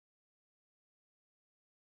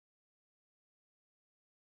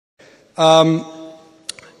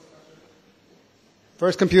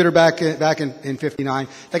First computer back in 59.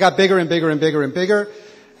 They got bigger and bigger and bigger and bigger,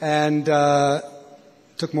 and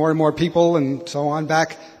took more and more people and so on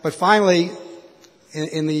back. But finally,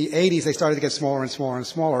 in the 80s, they started to get smaller and smaller and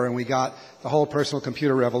smaller, and we got the whole personal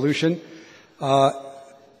computer revolution.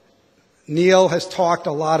 Neil has talked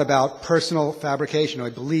a lot about personal fabrication. I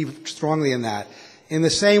believe strongly in that. In the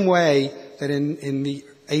same way that in the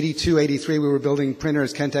 82, 83, we were building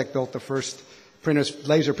printers. Kentech built the first printers,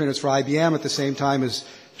 laser printers for IBM at the same time as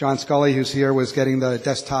John Scully, who's here, was getting the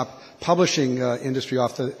desktop publishing industry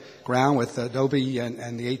off the ground with Adobe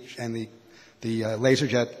and the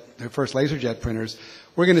LaserJet, the first LaserJet printers.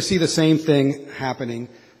 We're going to see the same thing happening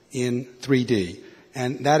in 3D,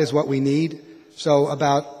 and that is what we need. So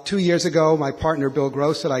about 2 years ago, my partner Bill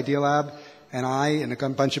Gross at Idealab and I and a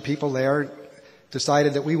bunch of people there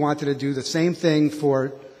decided that we wanted to do the same thing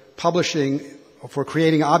for publishing, for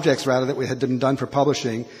creating objects rather, that we had been done for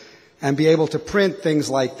publishing, and be able to print things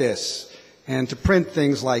like this, and to print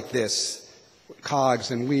things like this, cogs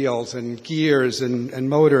and wheels and gears and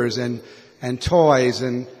motors and toys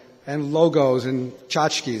and logos and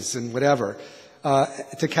tchotchkes and whatever,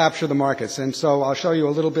 to capture the markets. And so I'll show you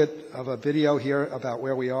a little bit of a video here about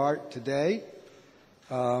where we are today.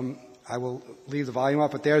 I will leave the volume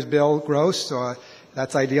up, but there's Bill Gross.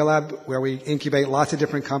 That's Idealab, where we incubate lots of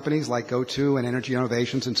different companies like GoTo and Energy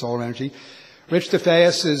Innovations and Solar Energy. Rich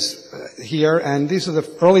DeFeus is here, and these are the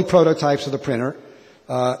early prototypes of the printer.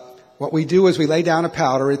 What we do is we lay down a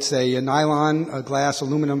powder. It's a nylon, a glass,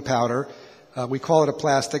 aluminum powder. We call it a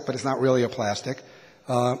plastic, but it's not really a plastic.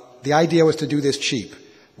 The idea was to do this cheap.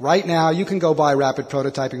 Right now, you can go buy rapid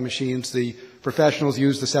prototyping machines. The professionals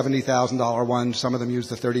use the $70,000 ones. Some of them use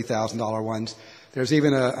the $30,000 ones. There's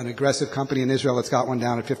even an aggressive company in Israel that's got one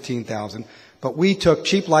down at $15,000. But we took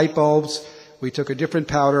cheap light bulbs. We took a different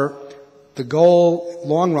powder. The goal,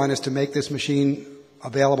 long run, is to make this machine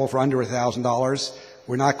available for under $1,000.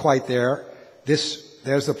 We're not quite there. There's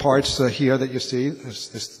the parts here that you see.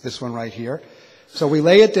 This one right here. So we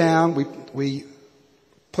lay it down. We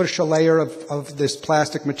push a layer of this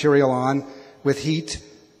plastic material on with heat.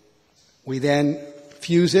 We then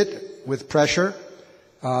fuse it with pressure,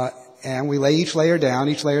 and we lay each layer down.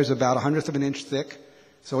 Each layer is about 1/100 of an inch thick,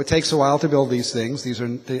 so it takes a while to build these things. These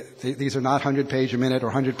are not 100 page a minute or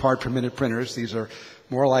 100 part per minute printers. These are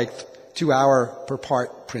more like 2 hour per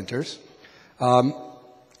part printers.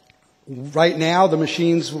 Right now, the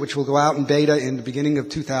machines, which will go out in beta in the beginning of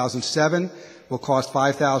 2007, will cost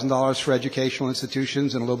 $5,000 for educational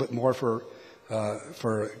institutions and a little bit more for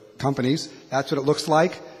companies. That's what it looks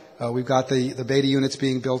like. We've got the beta units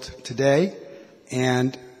being built today,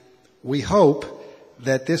 and we hope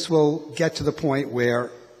that this will get to the point where,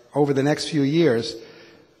 over the next few years,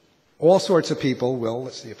 all sorts of people will,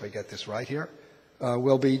 let's see if I get this right here,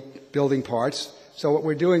 will be building parts. So what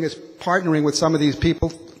we're doing is partnering with some of these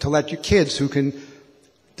people to let you kids who can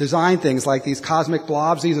design things like these cosmic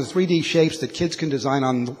blobs. These are 3D shapes that kids can design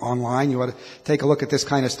online. You ought to take a look at this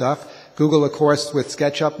kind of stuff. Google, of course, with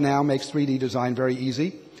SketchUp now makes 3D design very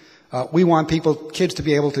easy. We want kids to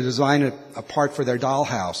be able to design a part for their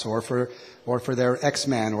dollhouse or for their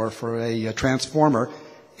X-Man or for a Transformer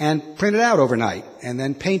and print it out overnight and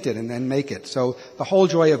then paint it and then make it. So the whole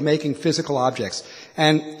joy of making physical objects.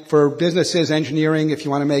 And for businesses, engineering, if you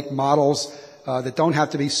want to make models that don't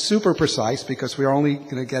have to be super precise, because we are only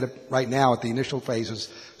going to get it right now at the initial phases,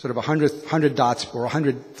 sort of 100 dots or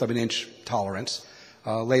 1/100 of an inch tolerance.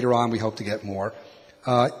 Later on, we hope to get more.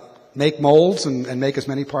 Make molds and make as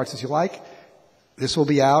many parts as you like. This will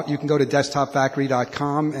be out. You can go to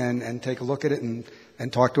desktopfactory.com and take a look at it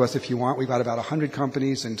and talk to us if you want. We've got about 100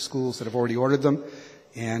 companies and schools that have already ordered them,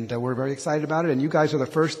 and we're very excited about it. And you guys are the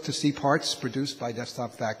first to see parts produced by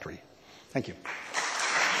Desktop Factory. Thank you.